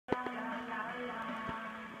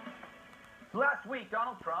Last week,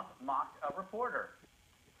 Donald Trump mocked a reporter.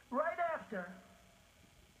 Right after,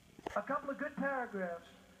 a couple of good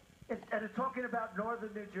paragraphs, and it's talking about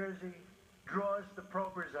northern New Jersey draws the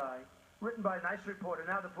prober's eye, written by a nice reporter.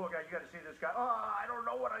 Now the poor guy, you got to see this guy. Oh, I don't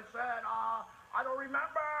know what I said. I don't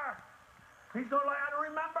remember. He's going like, I don't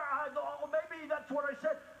remember. Oh, maybe that's what I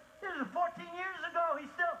said. This is 14 years ago.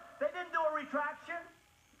 They didn't do a retraction.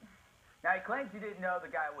 Now, he claims he didn't know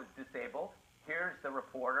the guy was disabled. Here's the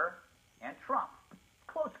reporter and Trump.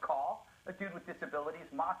 Close call. A dude with disabilities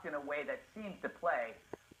mocked in a way that seems to play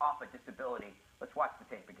off a disability. Let's watch the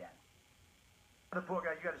tape again. The poor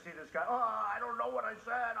guy, you got to see this guy. Oh, I don't know what I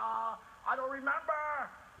said. I don't remember.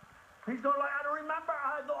 He's going like, I don't remember.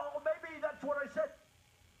 Oh, maybe that's what I said.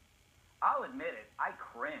 I'll admit it, I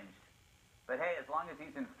cringed. But hey, as long as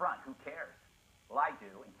he's in front, who cares? Well, I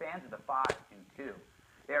do, and fans of the Five do too.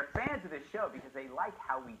 They are fans of this show because they like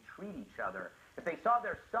how we treat each other. If they saw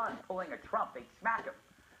their son pulling a Trump, they'd smack him.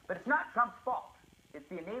 But it's not Trump's fault. It's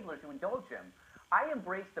the enablers who indulge him. I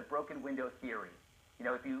embrace the broken window theory. You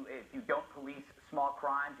know, if you don't police small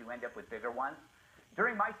crimes, you end up with bigger ones.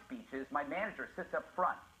 During my speeches, my manager sits up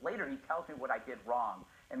front. Later, he tells me what I did wrong,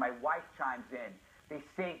 and my wife chimes in. They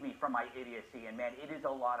save me from my idiocy, and man, it is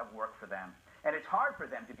a lot of work for them. And it's hard for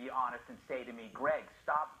them to be honest and say to me, Greg,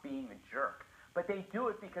 stop being a jerk. But they do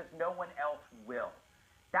it because no one else will.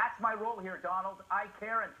 That's my role here, Donald. I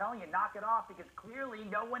care and telling you, knock it off, because clearly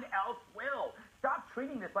no one else will. Stop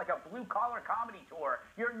treating this like a blue-collar comedy tour.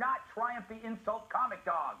 You're not Triumph the Insult Comic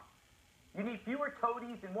Dog. You need fewer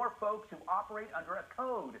toadies and more folks who operate under a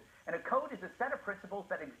code. And a code is a set of principles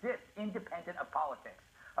that exist independent of politics.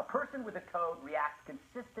 A person with a code reacts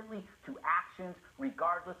consistently to actions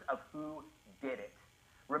regardless of who did it.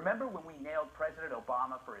 Remember when we nailed President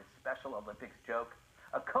Obama for his Special Olympics joke?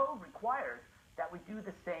 A code requires that we do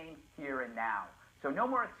the same here and now. So no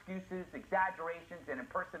more excuses, exaggerations, and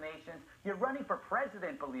impersonations. You're running for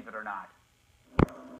president, believe it or not.